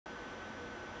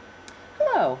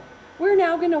So, we're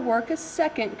now going to work a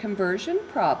second conversion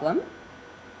problem.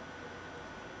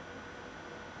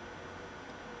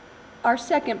 Our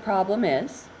second problem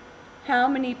is, how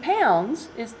many pounds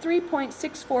is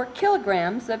 3.64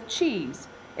 kilograms of cheese?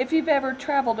 If you've ever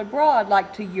traveled abroad,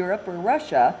 like to Europe or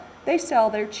Russia, they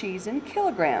sell their cheese in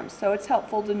kilograms, so it's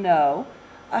helpful to know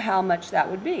how much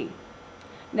that would be.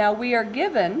 Now we are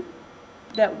given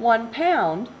that 1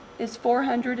 pound is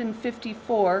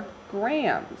 454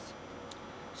 grams.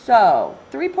 So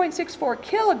 3.64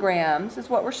 kilograms is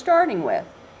what we're starting with.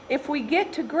 If we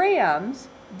get to grams,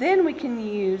 then we can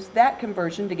use that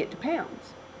conversion to get to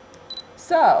pounds.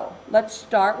 So let's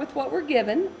start with what we're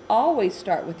given. Always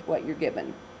start with what you're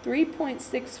given.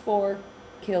 3.64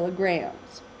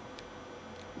 kilograms.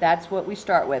 That's what we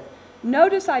start with.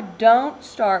 Notice I don't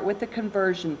start with the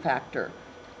conversion factor.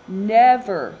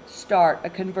 Never start a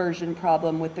conversion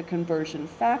problem with the conversion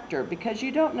factor because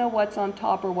you don't know what's on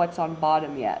top or what's on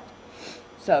bottom yet.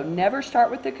 So never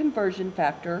start with the conversion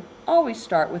factor. Always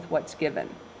start with what's given.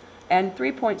 And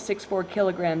 3.64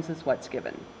 kilograms is what's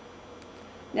given.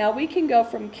 Now we can go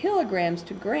from kilograms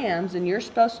to grams, and you're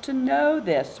supposed to know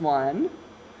this one.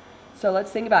 So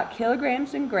let's think about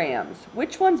kilograms and grams.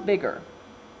 Which one's bigger?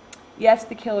 Yes,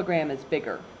 the kilogram is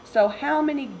bigger. So how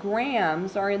many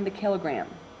grams are in the kilogram?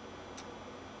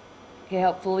 Okay,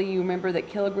 hopefully you remember that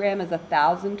kilogram is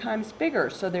 1,000 times bigger.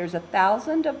 So there's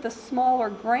 1,000 of the smaller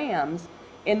grams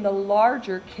in the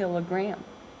larger kilogram.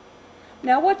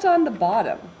 Now what's on the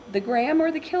bottom? The gram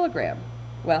or the kilogram?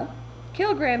 Well,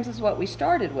 kilograms is what we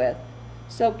started with,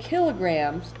 so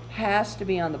kilograms has to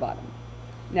be on the bottom.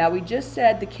 Now we just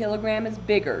said the kilogram is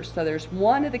bigger, so there's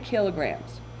 1 of the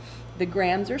kilograms. The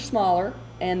grams are smaller,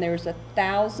 and there's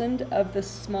 1,000 of the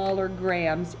smaller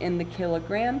grams in the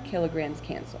kilogram. Kilograms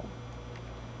cancel.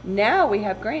 Now we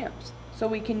have grams, so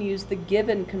we can use the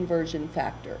given conversion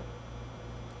factor.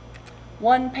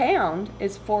 1 pound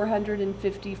is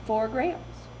 454 grams.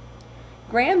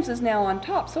 Grams is now on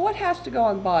top, so what has to go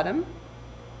on bottom?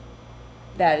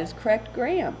 That is correct,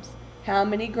 grams. How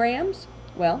many grams?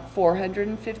 Well,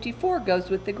 454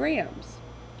 goes with the grams.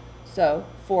 So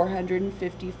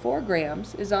 454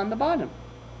 grams is on the bottom.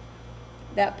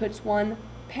 That puts 1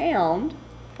 pound,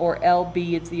 or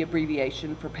LB is the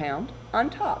abbreviation for pound, on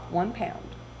top, 1 pound.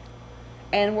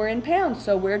 And we're in pounds,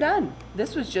 so we're done.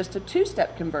 This was just a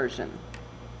 2-step conversion.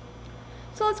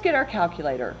 So let's get our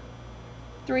calculator.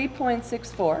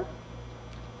 3.64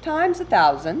 times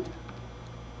 1,000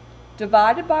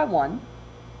 divided by 1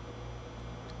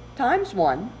 times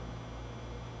 1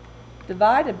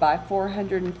 divided by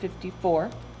 454.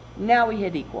 Now we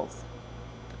hit equals.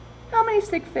 How many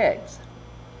sig figs?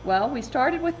 Well, we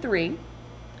started with 3.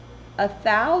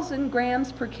 1,000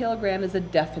 grams per kilogram is a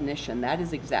definition. That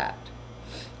is exact.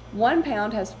 1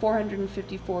 pound has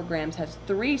 454 grams, has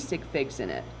 3 sig figs in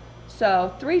it.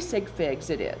 So 3 sig figs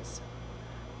it is.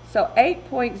 So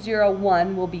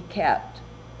 8.01 will be kept.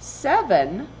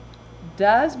 7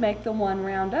 does make the 1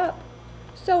 round up.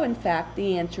 So in fact,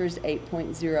 the answer is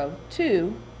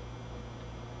 8.02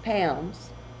 pounds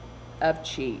of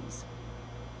cheese.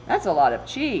 That's a lot of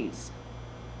cheese.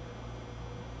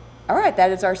 All right,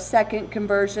 that is our second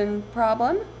conversion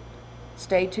problem.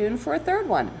 Stay tuned for a third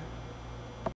one.